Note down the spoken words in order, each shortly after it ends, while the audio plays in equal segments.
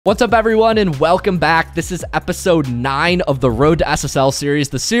What's up, everyone, and welcome back. This is episode 9 of the Road to SSL series,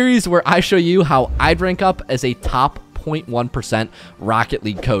 the series where I show you how I'd rank up as a top 0.1% Rocket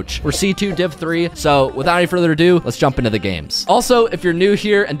League coach. We're C2 Div 3, so without any further ado, let's jump into the games. Also, if you're new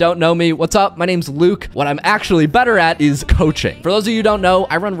here and don't know me, what's up? My name's Luke. What I'm actually better at is coaching. For those of you who don't know,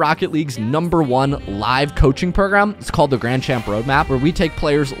 I run Rocket League's #1 live coaching program. It's called the Grand Champ Roadmap, where we take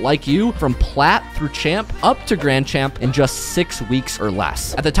players like you from Plat through Champ up to Grand Champ in just 6 weeks or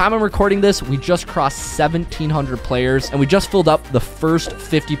less. At the time I'm recording this, we just crossed 1,700 players, and we just filled up the first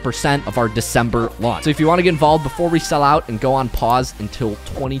 50% of our December launch. So if you want to get involved before we sell out and go on pause until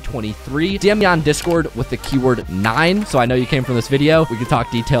 2023, DM me on Discord with the keyword 9 so I know you came from this video. We can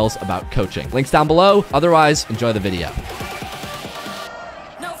talk details about coaching. Links down below. Otherwise, enjoy the video.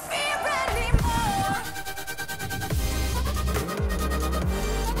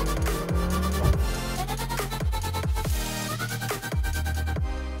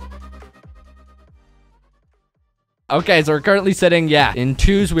 Okay, so we're currently sitting, in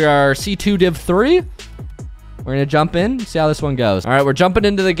 2s. We are C2 Div 3. We're going to jump in, see how this one goes. All right, we're jumping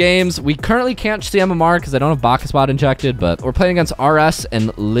into the games. We currently can't see MMR because I don't have Baka Spot injected, but we're playing against RS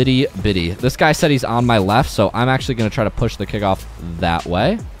and Liddy Biddy. This guy said he's on my left, so I'm actually going to try to push the kickoff that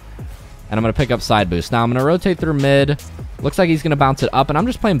way. And I'm going to pick up side boost. Now I'm going to rotate through mid. Looks like he's going to bounce it up, and I'm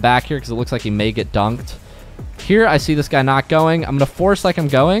just playing back here because it looks like he may get dunked. Here, I see this guy not going. I'm going to force like I'm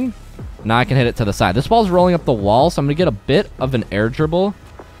going. Now I can hit it to the side. This ball's rolling up the wall, so I'm going to get a bit of an air dribble.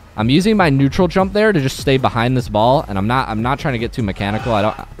 I'm using my neutral jump there to just stay behind this ball, and I'm not trying to get too mechanical.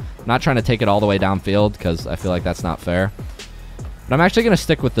 I'm not trying to take it all the way downfield because I feel like that's not fair. But I'm actually going to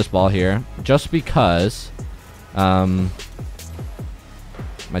stick with this ball here just because my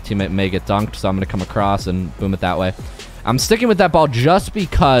teammate may get dunked, so I'm going to come across and boom it that way. I'm sticking with that ball just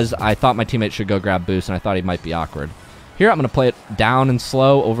because I thought my teammate should go grab boost, and I thought he might be awkward. Here, I'm going to play it down and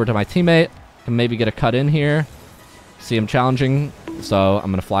slow over to my teammate and maybe get a cut in here. See him challenging. So I'm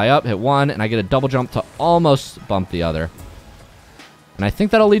going to fly up, hit one, and I get a double jump to almost bump the other. And I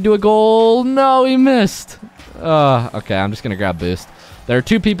think that'll lead to a goal. No, he missed. Okay, I'm just going to grab boost. There are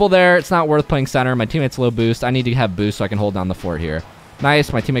 2 people there. It's not worth playing center. My teammate's low boost. I need to have boost so I can hold down the fort here.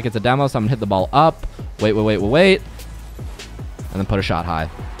 Nice. My teammate gets a demo, so I'm going to hit the ball up. Wait. And then put a shot high.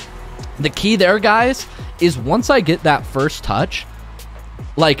 The key there, guys, is once I get that first touch,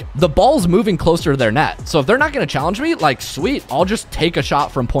 like, the ball's moving closer to their net. So if they're not going to challenge me, like, sweet, I'll just take a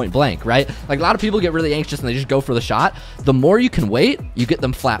shot from point blank, right? Like, a lot of people get really anxious and they just go for the shot. The more you can wait, you get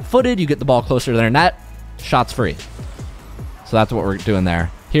them flat-footed, you get the ball closer to their net, shot's free. So that's what we're doing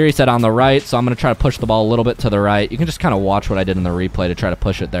there. Here he said on the right, so I'm going to try to push the ball a little bit to the right. You can just kind of watch what I did in the replay to try to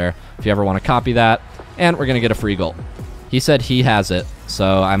push it there if you ever want to copy that. And we're going to get a free goal. He said he has it,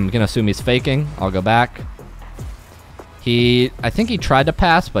 so I'm going to assume he's faking. I'll go back. I think he tried to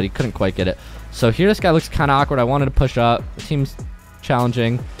pass, but he couldn't quite get it. So here, this guy looks kind of awkward. I wanted to push up. The team's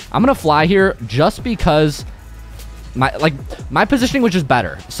challenging. I'm going to fly here just because my positioning was just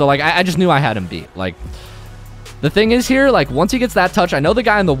better. So, like, I just knew I had him beat. Like, the thing is here, like, once he gets that touch, I know the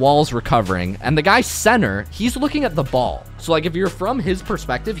guy on the wall's recovering, and the guy center, he's looking at the ball. So, like, if you're from his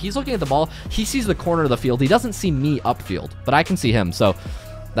perspective, he's looking at the ball. He sees the corner of the field. He doesn't see me upfield, but I can see him. So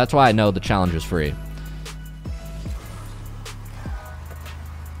that's why I know the challenge is free.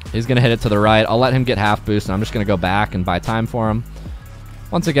 He's going to hit it to the right. I'll let him get half boost, and I'm just going to go back and buy time for him.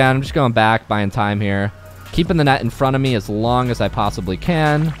 Once again, I'm just going back, buying time here. Keeping the net in front of me as long as I possibly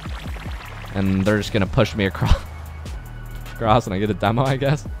can. And they're just going to push me across, and I get a demo, I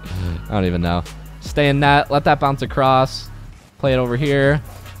guess. I don't even know. Stay in net. Let that bounce across. Play it over here.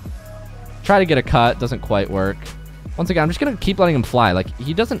 Try to get a cut. Doesn't quite work. Once again, I'm just going to keep letting him fly. Like,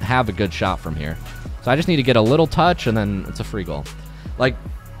 he doesn't have a good shot from here. So I just need to get a little touch, and then it's a free goal. Like,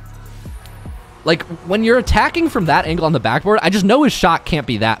 when you're attacking from that angle on the backboard, I just know his shot can't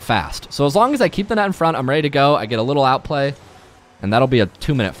be that fast. So as long as I keep the net in front, I'm ready to go. I get a little outplay, and that'll be a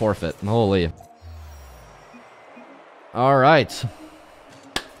 2-minute forfeit. Holy. All right.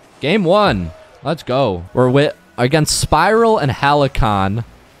 Game 1. Let's go. We're against Spiral and Halicon,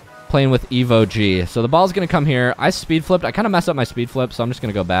 playing with Evo G. So the ball's going to come here. I speed flipped. I kind of messed up my speed flip, so I'm just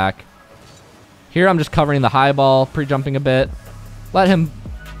going to go back. Here I'm just covering the high ball, pre-jumping a bit. Let him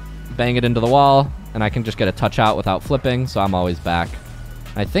bang it into the wall, and I can just get a touch out without flipping, so I'm always back.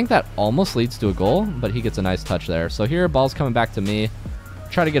 I think that almost leads to a goal, but he gets a nice touch there. So here, ball's coming back to me.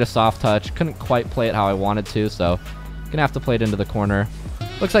 Try to get a soft touch. Couldn't quite play it how I wanted to, so gonna have to play it into the corner.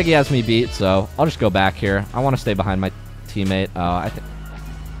 Looks like he has me beat, so I'll just go back here. I want to stay behind my teammate. I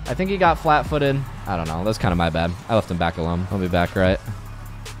think he got flat-footed. I don't know. That's kind of my bad. I left him back alone. He'll be back right.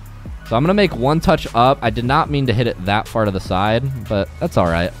 So I'm going to make one touch up. I did not mean to hit it that far to the side, but that's all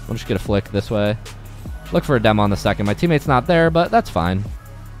right. We'll just get a flick this way. Look for a demo on the second. My teammate's not there, but that's fine.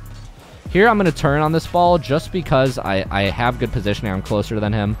 Here I'm going to turn on this ball just because I have good positioning. I'm closer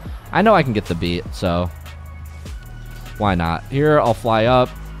than him. I know I can get the beat, so why not? Here I'll fly up,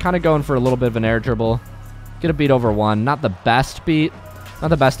 kind of going for a little bit of an air dribble. Get a beat over one. Not the best beat, not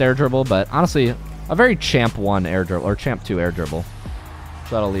the best air dribble, but honestly, a very champ 1 air dribble, or champ 2 air dribble.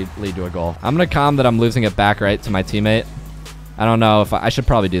 So that'll lead to a goal. I'm going to calm that I'm losing it back right to my teammate. I don't know if I should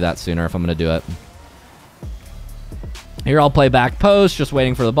probably do that sooner if I'm going to do it. Here I'll play back post, just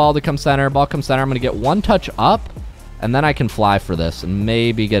waiting for the ball to come center. Ball comes center. I'm going to get one touch up, and then I can fly for this and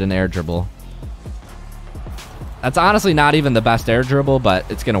maybe get an air dribble. That's honestly not even the best air dribble,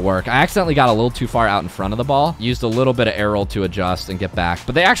 but it's going to work. I accidentally got a little too far out in front of the ball. Used a little bit of air roll to adjust and get back.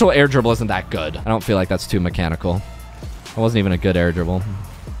 But the actual air dribble isn't that good. I don't feel like that's too mechanical. It wasn't even a good air dribble.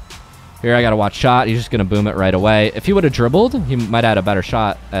 Here I got to watch shot. He's just going to boom it right away. If he would have dribbled, he might have had a better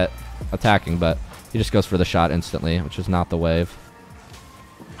shot at attacking, but he just goes for the shot instantly, which is not the wave.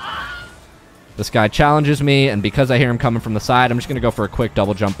 This guy challenges me, and because I hear him coming from the side, I'm just going to go for a quick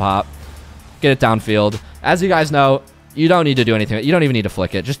double jump pop. Get it downfield. As you guys know, you don't need to do anything. You don't even need to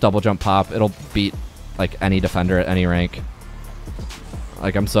flick it. Just double jump pop. It'll beat like any defender at any rank.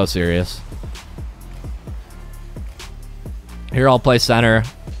 Like, I'm so serious. Here I'll play center.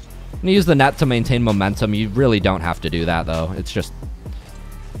 I'm going to use the net to maintain momentum. You really don't have to do that, though. It's just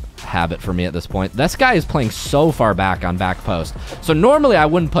habit for me at this point. This guy is playing so far back on back post. So normally I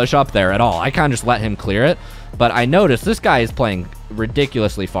wouldn't push up there at all. I kind of just let him clear it. But I noticed this guy is playing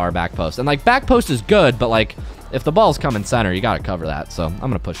ridiculously far back post. And like back post is good, but like if the ball's coming center, you got to cover that. So I'm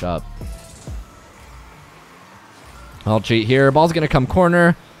going to push up. I'll cheat here. Ball's going to come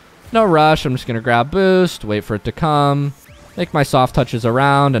corner. No rush. I'm just going to grab boost, wait for it to come, make my soft touches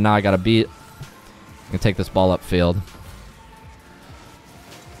around, and now I got to beat. I'm going to take this ball upfield.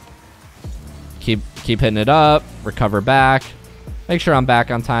 Keep hitting it up, recover back, make sure I'm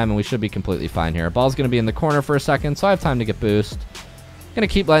back on time, and we should be completely fine here. Ball's going to be in the corner for a second, so I have time to get boost. Going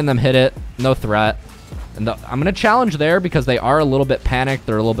to keep letting them hit it, no threat. And I'm going to challenge there because they are a little bit panicked.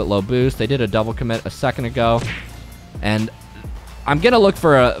 They're a little bit low boost. They did a double commit a second ago, and I'm going to look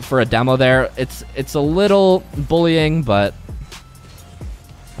for a demo there. It's a little bullying, but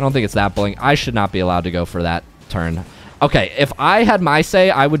I don't think it's that bullying. I should not be allowed to go for that turn. Okay, if I had my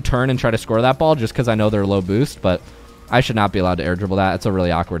say, I would turn and try to score that ball just because I know they're low boost, but I should not be allowed to air dribble that. It's a really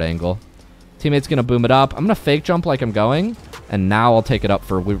awkward angle. Teammate's going to boom it up. I'm going to fake jump like I'm going, and now I'll take it up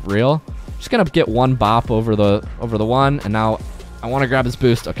for real. Just going to get one bop over the one, and now I want to grab his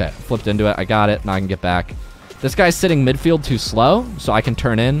boost. Okay, flipped into it. I got it. Now I can get back. This guy's sitting midfield too slow, so I can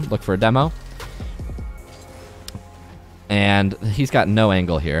turn in, look for a demo. And he's got no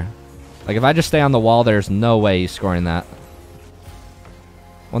angle here. Like, if I just stay on the wall, there's no way he's scoring that.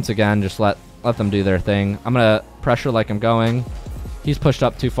 Once again, just let them do their thing. I'm going to pressure like I'm going. He's pushed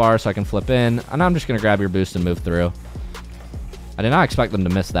up too far, so I can flip in. And I'm just going to grab your boost and move through. I did not expect them to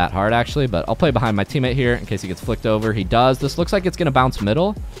miss that hard, actually, but I'll play behind my teammate here in case he gets flicked over. He does. This looks like it's going to bounce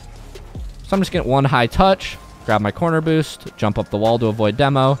middle. So I'm just getting one high touch, grab my corner boost, jump up the wall to avoid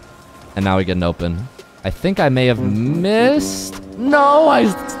demo, and now we get an open. I think I may have missed. No, I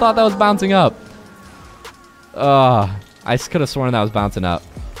thought that was bouncing up. I could have sworn that was bouncing up.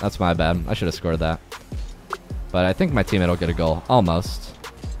 That's my bad. I should have scored that. But I think my teammate will get a goal. Almost.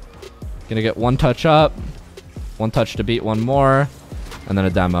 Gonna get one touch up, one touch to beat one more, and then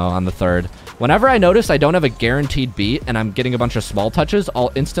a demo on the third. Whenever I notice I don't have a guaranteed beat and I'm getting a bunch of small touches,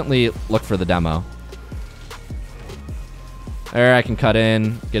 I'll instantly look for the demo. There, I can cut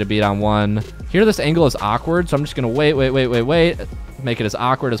in, get a beat on one. Here, this angle is awkward, so I'm just going to wait. Make it as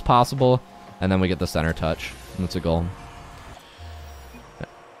awkward as possible, and then we get the center touch. And that's a goal.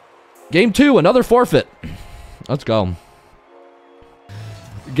 Game 2, another forfeit. Let's go.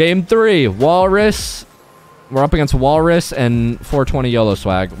 Game 3, Walrus. We're up against Walrus and 420 YOLO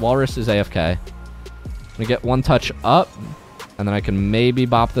swag. Walrus is AFK. I'm going to get one touch up, and then I can maybe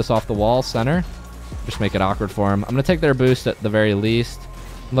bop this off the wall, center. Just make it awkward for him. I'm going to take their boost at the very least.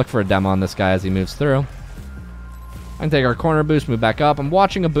 Look for a demo on this guy as he moves through. I can take our corner boost, move back up. I'm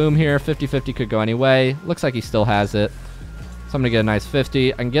watching a boom here. 50-50 could go any way. Looks like he still has it. So I'm going to get a nice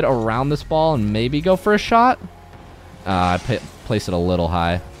 50. I can get around this ball and maybe go for a shot. I place it a little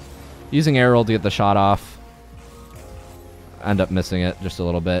high. Using air roll to get the shot off. End up missing it just a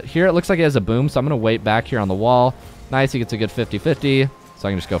little bit. Here it looks like he has a boom, so I'm going to wait back here on the wall. Nice, he gets a good 50-50. So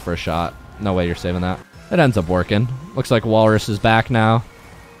I can just go for a shot. No way you're saving that. It ends up working. Looks like Walrus is back now.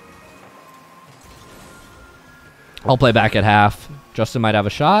 I'll play back at half. Justin might have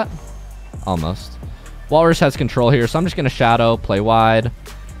a shot. Almost. Walrus has control here, so I'm just going to shadow, play wide.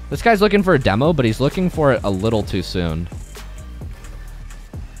 This guy's looking for a demo, but he's looking for it a little too soon.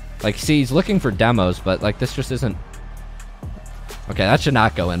 Like, see, he's looking for demos, but, like, this just isn't... Okay, that should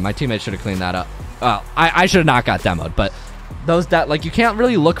not go in. My teammate should have cleaned that up. Well, I should have not got demoed, but those like, you can't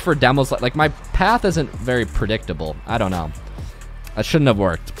really look for demos. Like, my path isn't very predictable. I don't know. That shouldn't have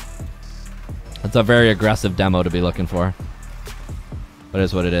worked. It's a very aggressive demo to be looking for. But it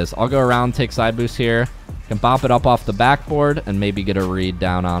is what it is. I'll go around, take side boost here. Can bop it up off the backboard and maybe get a read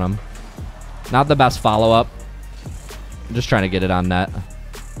down on him. Not the best follow-up. I'm just trying to get it on net.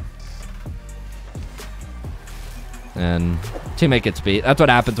 And teammate gets beat. That's what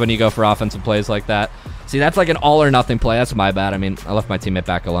happens when you go for offensive plays like that. See, that's like an all or nothing play. That's my bad. I mean, I left my teammate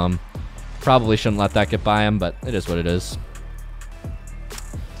back alone. Probably shouldn't let that get by him, but it is what it is.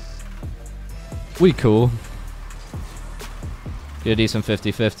 We cool. Get a decent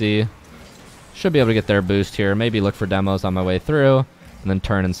 50-50. Should be able to get their boost here. Maybe look for demos on my way through. And then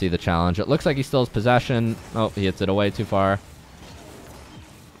turn and see the challenge. It looks like he still has possession. Oh, he hits it away too far.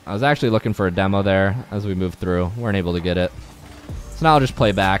 I was actually looking for a demo there as we move through. Weren't able to get it. So now I'll just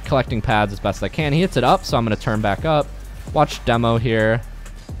play back. Collecting pads as best I can. He hits it up, so I'm going to turn back up. Watch demo here.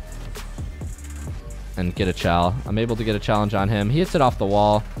 And get a chow. I'm able to get a challenge on him. He hits it off the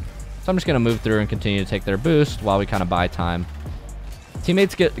wall. So I'm just going to move through and continue to take their boost while we kind of buy time.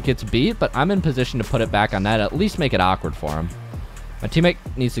 Teammates gets beat, but I'm in position to put it back on net. At least make it awkward for him. My teammate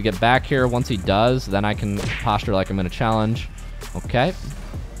needs to get back here. Once he does, then I can posture like I'm going to challenge. Okay.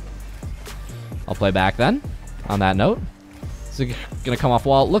 I'll play back then, on that note. This is going to come off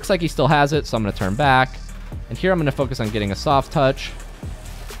wall. It looks like he still has it, so I'm going to turn back. And here I'm going to focus on getting a soft touch.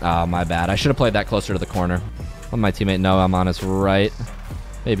 Oh, my bad. I should have played that closer to the corner. Let my teammate know I'm on his right.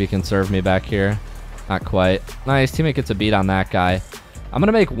 Maybe he can serve me back here. Not quite. Nice. Teammate gets a beat on that guy. I'm going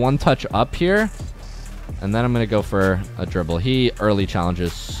to make one touch up here. And then I'm going to go for a dribble. He early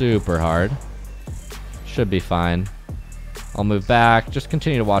challenges super hard. Should be fine. I'll move back. Just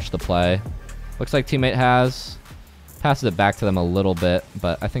continue to watch the play. Looks like teammate passes it back to them a little bit,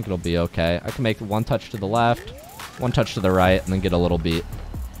 but I think it'll be okay. I can make one touch to the left, one touch to the right, and then get a little beat.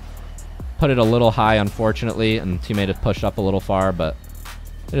 Put it a little high, unfortunately, and teammate has pushed up a little far, but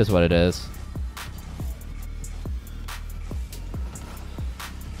it is what it is.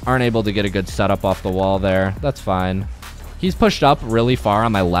 Aren't able to get a good setup off the wall there. That's fine. He's pushed up really far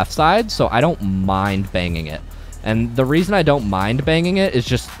on my left side, so I don't mind banging it. And the reason I don't mind banging it is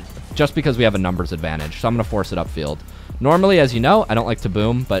just because we have a numbers advantage. So I'm going to force it upfield. Normally, as you know, I don't like to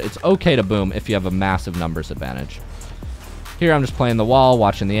boom, but it's okay to boom if you have a massive numbers advantage. Here, I'm just playing the wall,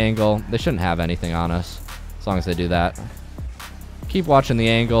 watching the angle. They shouldn't have anything on us, as long as they do that. Keep watching the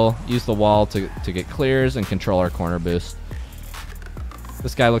angle, use the wall to get clears, and control our corner boost.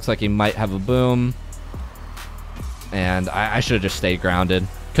 This guy looks like he might have a boom. And I should have just stayed grounded.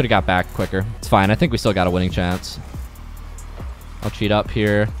 Could have got back quicker. It's fine. I think we still got a winning chance. I'll cheat up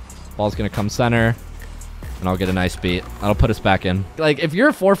here. Ball's going to come center. And I'll get a nice beat. That'll put us back in. Like, if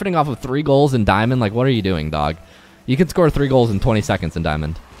you're forfeiting off of 3 goals in Diamond, like, what are you doing, dog? You can score 3 goals in 20 seconds in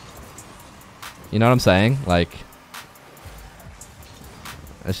Diamond. You know what I'm saying? Like,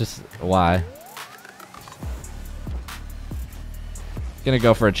 it's just, why? Gonna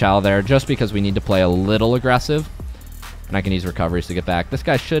go for a chow there just because we need to play a little aggressive. And I can use recoveries to get back. This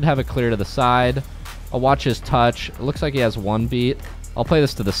guy should have it clear to the side. I'll watch his touch. It looks like he has 1 beat. I'll play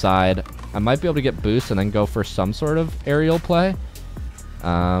this to the side. I might be able to get boost and then go for some sort of aerial play.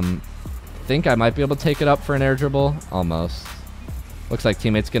 Think I might be able to take it up for an air dribble. Almost. Looks like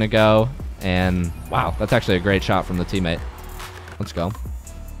teammate's gonna go. And wow, that's actually a great shot from the teammate. Let's go.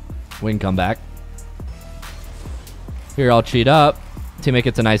 We can come back. Here, I'll cheat up. Teammate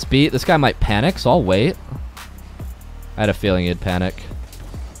gets a nice beat. This guy might panic, so I'll wait. I had a feeling he'd panic.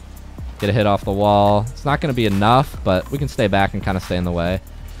 Get a hit off the wall. It's not going to be enough, but we can stay back and kind of stay in the way.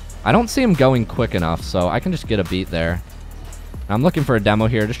 I don't see him going quick enough, so I can just get a beat there. I'm looking for a demo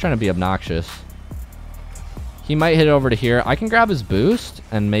here, just trying to be obnoxious. He might hit it over to here. I can grab his boost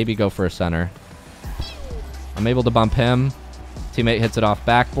and maybe go for a center. I'm able to bump him. Teammate hits it off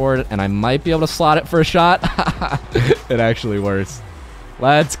backboard, and I might be able to slot it for a shot. It actually works.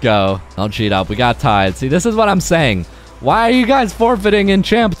 Let's go. I'll cheat up. We got tied. See, this is what I'm saying. Why are you guys forfeiting in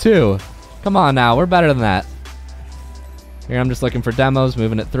Champ 2? Come on now. We're better than that. Here, I'm just looking for demos,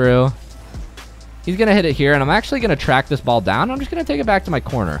 moving it through. He's going to hit it here, and I'm actually going to track this ball down. I'm just going to take it back to my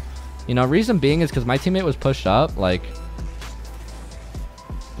corner. You know, reason being is because my teammate was pushed up. Like,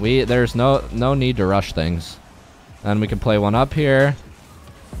 there's no need to rush things. And we can play one up here.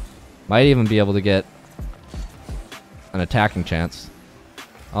 Might even be able to get an attacking chance.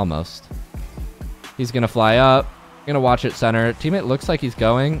 Almost. He's going to fly up. Going to watch it center. Teammate looks like he's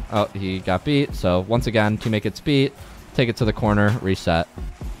going. Oh, he got beat. So once again, teammate gets beat. Take it to the corner. Reset.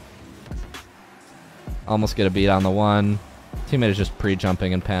 Almost get a beat on the one. Teammate is just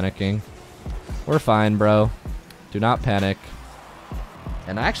pre-jumping and panicking. We're fine, bro. Do not panic.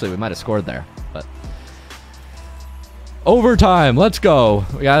 And actually, we might have scored there, but overtime. Let's go.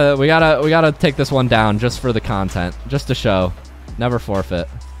 We gotta take this one down just for the content, just to show. Never forfeit.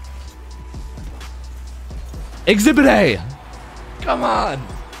 Exhibit A. Come on.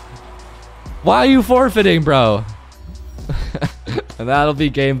 Why are you forfeiting, bro? And that'll be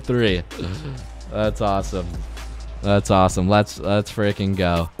game 3. That's awesome. That's awesome. Let's freaking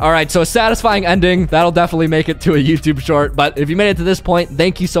go. All right, so a satisfying ending. That'll definitely make it to a YouTube short. But if you made it to this point,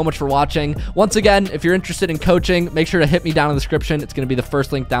 thank you so much for watching. Once again, if you're interested in coaching, make sure to hit me down in the description. It's going to be the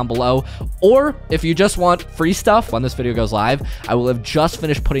first link down below. Or if you just want free stuff when this video goes live, I will have just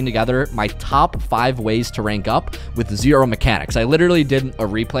finished putting together my top 5 ways to rank up with 0 mechanics. I literally did a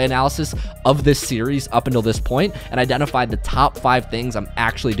replay analysis of this series up until this point and identified the top 5 things I'm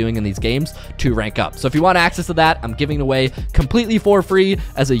actually doing in these games to rank up. So if you want access to that, I'm giving it away completely for free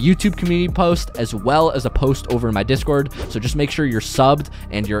as a YouTube community post as well as a post over in my Discord. So just make sure you're subbed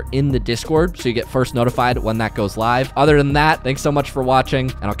and you're in the Discord so you get first notified when that goes live. Other than that, thanks so much for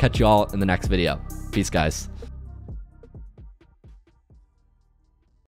watching and I'll catch you all in the next video. Peace, guys.